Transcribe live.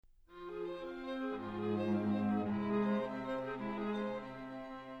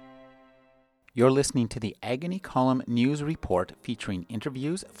You're listening to the Agony Column News Report featuring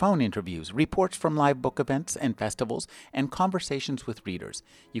interviews, phone interviews, reports from live book events and festivals, and conversations with readers.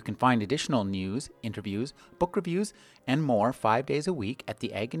 You can find additional news, interviews, book reviews, and more 5 days a week at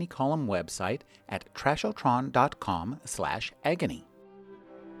the Agony Column website at trashotron.com/agony.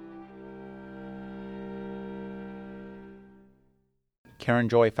 Karen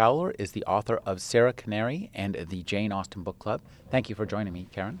Joy Fowler is the author of Sarah Canary and the Jane Austen Book Club. Thank you for joining me,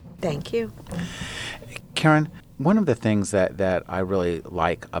 Karen. Thank you. Karen, one of the things that I really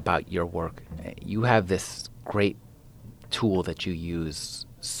like about your work, you have this great tool that you use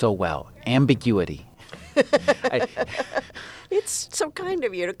so well, ambiguity. It's so kind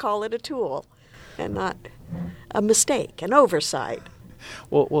of you to call it a tool and not a mistake, an oversight.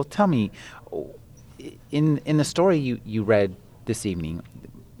 Well, tell me, in the story you read this evening,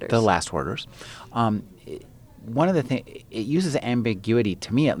 The Last Orders, one of the things, it uses ambiguity,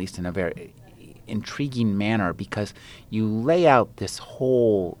 to me at least, in a very intriguing manner, because you lay out this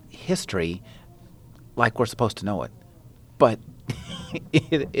whole history like we're supposed to know it, but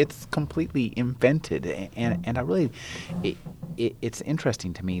it's completely invented, and I really, it's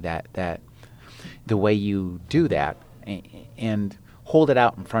interesting to me that the way you do that and hold it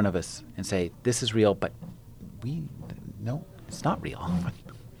out in front of us and say, this is real, but no, it's not real.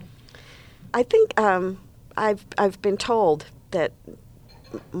 I think I've been told that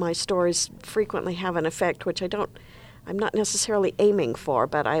my stories frequently have an effect which I'm not necessarily aiming for,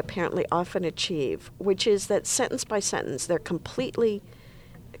 but I apparently often achieve, which is that sentence by sentence they're completely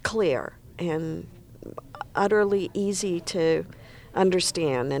clear and utterly easy to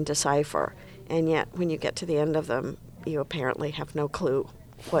understand and decipher, and yet when you get to the end of them, you apparently have no clue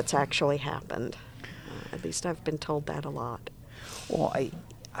what's actually happened. At least I've been told that a lot. Well,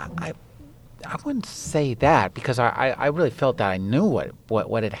 I wouldn't say that, because I really felt that I knew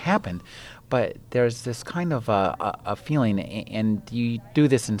what had happened, but there's this kind of a feeling, and you do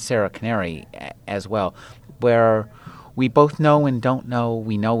this in Sarah Canary as well, where we both know and don't know.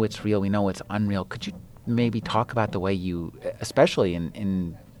 We know it's real. We know it's unreal. Could you maybe talk about the way you, especially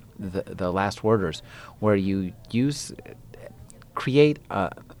in the Last Orders, where you create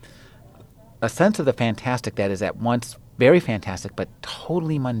a sense of the fantastic that is at once very fantastic but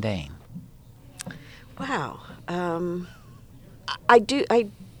totally mundane? Wow. I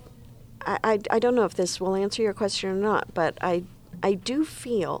don't know if this will answer your question or not, but I do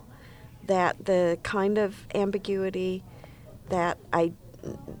feel that the kind of ambiguity that I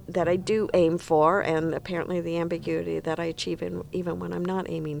do aim for, and apparently the ambiguity that I achieve even when I'm not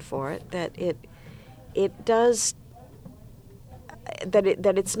aiming for it, that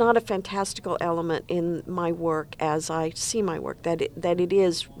it's not a fantastical element in my work as I see my work, that it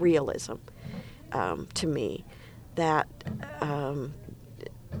is realism to me, that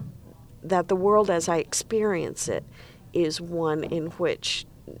the world as I experience it is one in which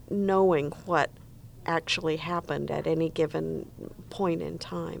knowing what actually happened at any given point in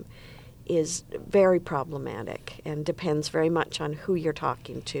time is very problematic and depends very much on who you're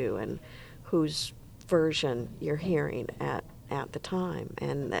talking to and whose version you're hearing at the time.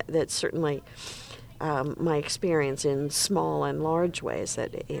 And that's certainly my experience in small and large ways.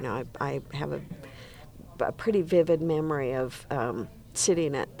 That I have a pretty vivid memory of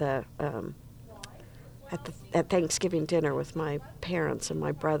sitting at Thanksgiving dinner with my parents and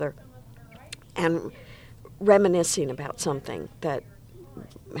my brother, and reminiscing about something that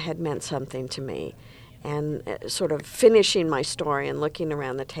had meant something to me, and sort of finishing my story and looking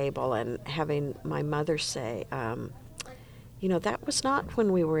around the table and having my mother say, that was not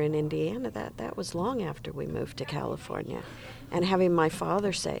when we were in Indiana, that was long after we moved to California. And having my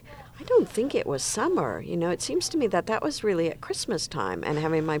father say, I don't think it was summer, it seems to me that was really at Christmas time. And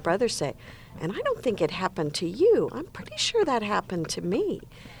having my brother say, and I don't think it happened to you, I'm pretty sure that happened to me.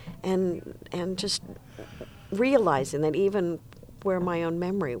 And just realizing that even where my own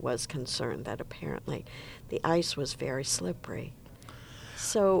memory was concerned, that apparently the ice was very slippery.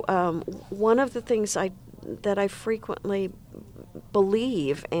 So one of the things that I frequently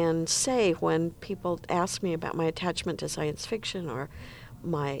believe and say when people ask me about my attachment to science fiction or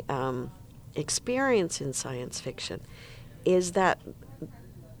my experience in science fiction is that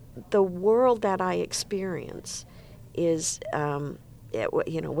the world that I experience is,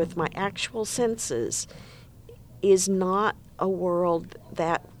 with my actual senses, is not a world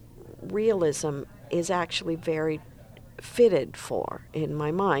that realism is actually very fitted for in my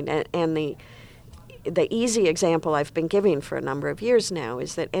mind. And the easy example I've been giving for a number of years now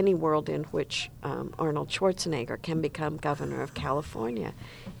is that any world in which Arnold Schwarzenegger can become governor of California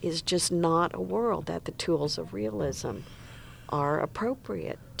is just not a world that the tools of realism are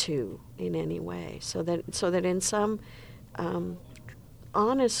appropriate to in any way, so that in some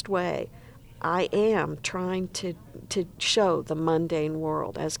honest way, I am trying to show the mundane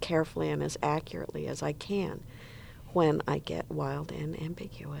world as carefully and as accurately as I can when I get wild and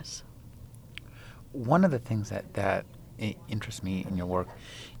ambiguous. One of the things that interests me in your work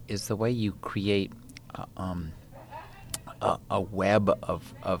is the way you create a web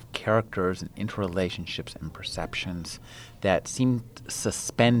of characters and interrelationships and perceptions that seem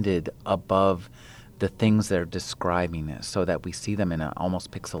suspended above the things they're describing, so that we see them in an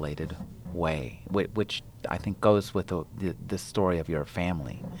almost pixelated way, which I think goes with the story of your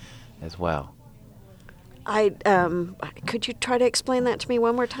family as well. Could you try to explain that to me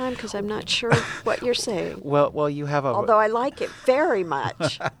one more time, because I'm not sure what you're saying. Well, you have although I like it very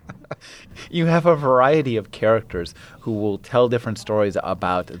much. You have a variety of characters who will tell different stories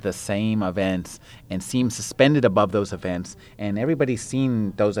about the same events and seem suspended above those events, and everybody's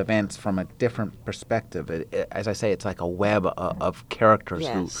seen those events from a different perspective. As I say, it's like a web of characters.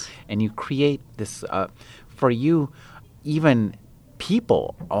 Yes. And you create this, for you, even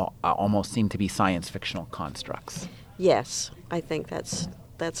people almost seem to be science fictional constructs. Yes, I think that's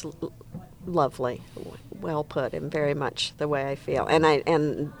lovely, well put, and very much the way I feel.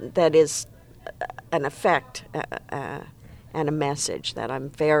 And that is an effect and a message that I'm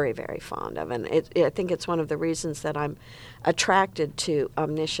very, very fond of. And I think it's one of the reasons that I'm attracted to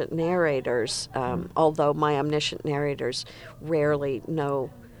omniscient narrators, although my omniscient narrators rarely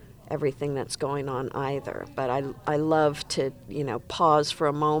know everything that's going on either. But I love to, pause for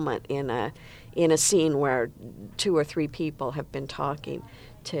a moment in a scene where 2 or 3 people have been talking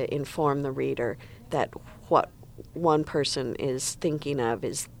to inform the reader that what one person is thinking of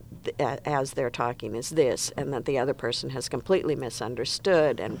is as they're talking is this, and that the other person has completely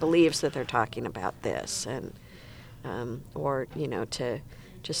misunderstood and believes that they're talking about this, and or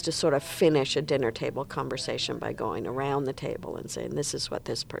to sort of finish a dinner table conversation by going around the table and saying, this is what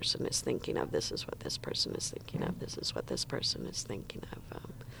this person is thinking of, this is what this person is thinking of, this is what this person is thinking of.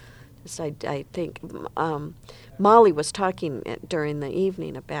 I think Molly was talking during the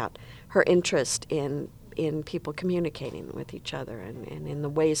evening about her interest in people communicating with each other and in the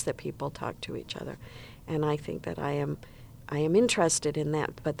ways that people talk to each other. And I think that I am interested in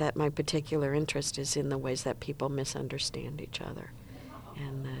that, but that my particular interest is in the ways that people misunderstand each other,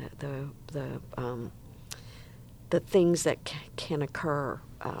 and the things that can occur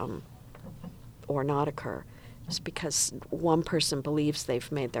or not occur, just because one person believes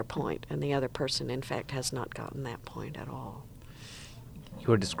they've made their point and the other person, in fact, has not gotten that point at all. You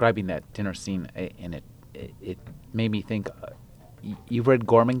were describing that dinner scene, and it made me think. You read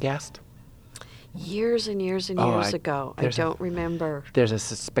Gormenghast? Years and years and years ago. I don't remember. There's a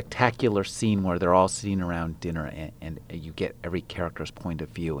spectacular scene where they're all sitting around dinner, and you get every character's point of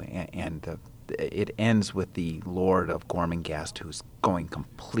view, and it ends with the Lord of Gormenghast, who's going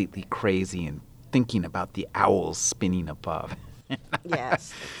completely crazy and thinking about the owls spinning above.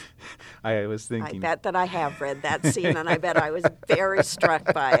 Yes. I was thinking. I bet that I have read that scene, and I bet I was very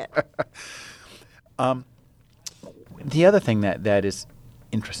struck by it. The other thing that is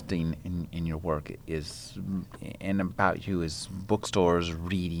interesting in your work is, and about you, is bookstores,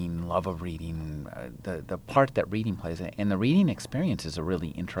 reading, love of reading, the part that reading plays. And the reading experience is a really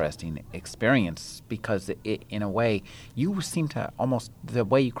interesting experience because in a way, you seem to almost, the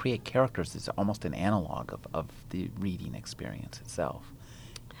way you create characters is almost an analog of the reading experience itself.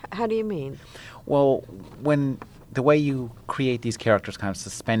 How do you mean? Well, when the way you create these characters kind of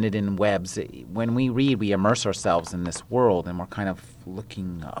suspended in webs, when we read, we immerse ourselves in this world, and we're kind of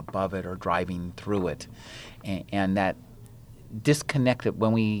looking above it or driving through it. And that disconnected,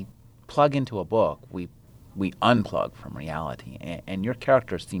 when we plug into a book, we unplug from reality. And your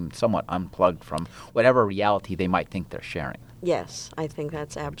characters seem somewhat unplugged from whatever reality they might think they're sharing. Yes, I think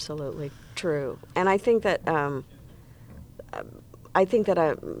that's absolutely true. And I think that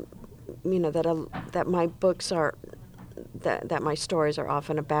that my books are, that my stories are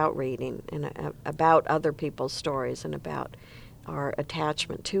often about reading and about other people's stories and about our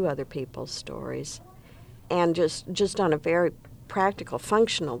attachment to other people's stories. And just on a very practical,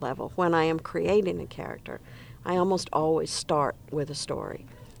 functional level, when I am creating a character, I almost always start with a story.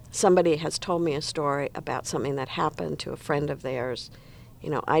 Somebody has told me a story about something that happened to a friend of theirs.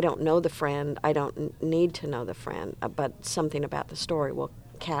 I don't know the friend, I don't need to know the friend, but something about the story will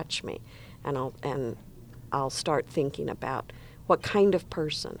catch me, and I'll start thinking about what kind of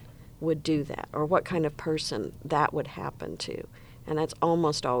person would do that, or what kind of person that would happen to. And that's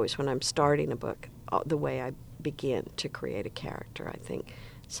almost always, when I'm starting a book, the way I begin to create a character. I think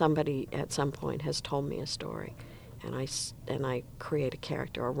somebody at some point has told me a story, and I create a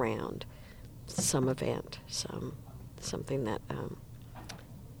character around some event, something that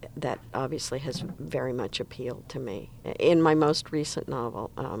that obviously has very much appealed to me. In my most recent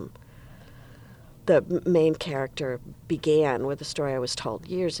novel, the main character began with a story I was told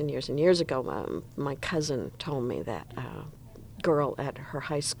years and years and years ago. My cousin told me that a girl at her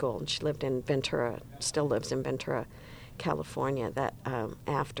high school, and she lived in Ventura, still lives in Ventura, California, that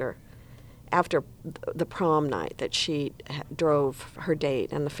after the prom night that she drove her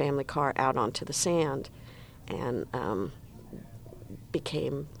date and the family car out onto the sand and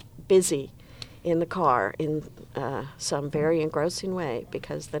became busy in the car in some very engrossing way,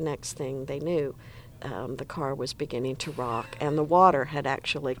 because the next thing they knew, the car was beginning to rock and the water had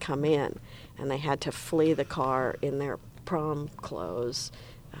actually come in, and they had to flee the car in their prom clothes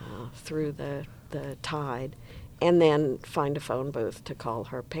through the tide, and then find a phone booth to call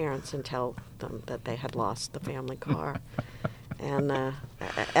her parents and tell them that they had lost the family car. And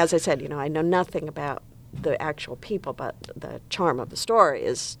as I said, I know nothing about the actual people, but the charm of the story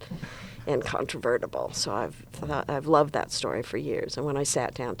is incontrovertible. So I've loved that story for years. And when I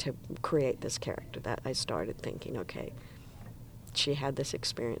sat down to create this character, that I started thinking, okay, she had this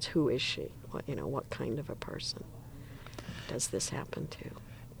experience. Who is she? What kind of a person does this happen to?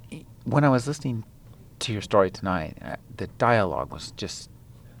 When I was listening to your story tonight, the dialogue was just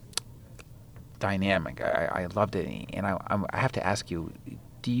dynamic. I loved it, and I have to ask you,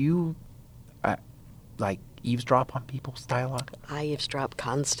 do you eavesdrop on people's dialogue? I eavesdrop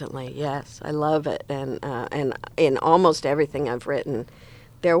constantly. Yes, I love it, and in almost everything I've written,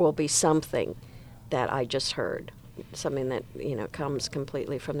 there will be something that I just heard, something that comes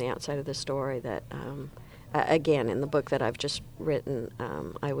completely from the outside of the story. That again, in the book that I've just written,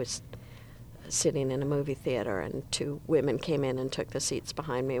 I was sitting in a movie theater, and two women came in and took the seats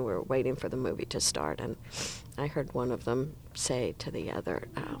behind me. We were waiting for the movie to start, and I heard one of them say to the other,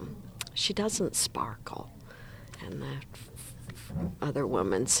 "She doesn't sparkle." And the other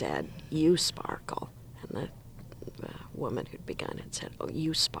woman said, "You sparkle." And the woman who'd begun had said, "Oh,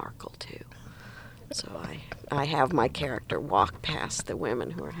 you sparkle too." So I have my character walk past the women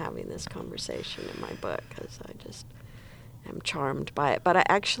who are having this conversation in my book, because I just am charmed by it. But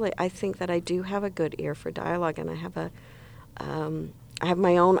I think that I do have a good ear for dialogue, and I have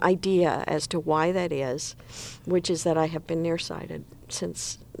my own idea as to why that is, which is that I have been nearsighted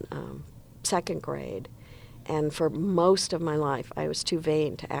since second grade. And for most of my life, I was too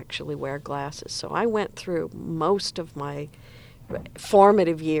vain to actually wear glasses. So I went through most of my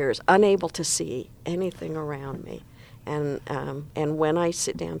formative years unable to see anything around me. And when I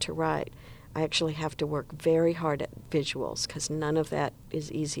sit down to write, I actually have to work very hard at visuals, because none of that is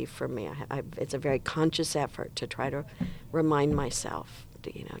easy for me. It's a very conscious effort to try to remind myself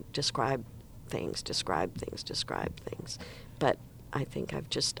to, describe things. But I think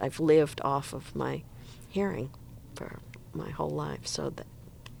I've lived off of my hearing for my whole life, so that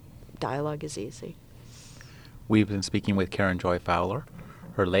dialogue is easy. We've been speaking with Karen Joy Fowler.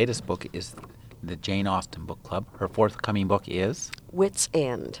 Her latest book is the Jane Austen Book Club. Her forthcoming book is Wit's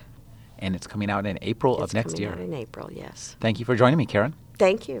End. And it's coming out in April of next year. It's coming out in April, yes. Thank you for joining me, Karen.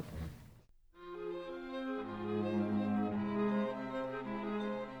 Thank you.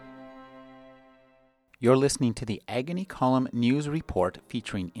 You're listening to the Agony Column News Report,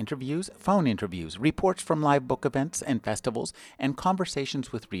 featuring interviews, phone interviews, reports from live book events and festivals, and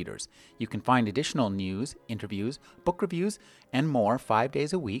conversations with readers. You can find additional news, interviews, book reviews, and more 5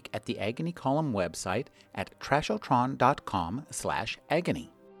 days a week at the Agony Column website at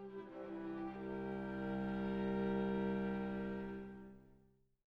trashotron.com/agony.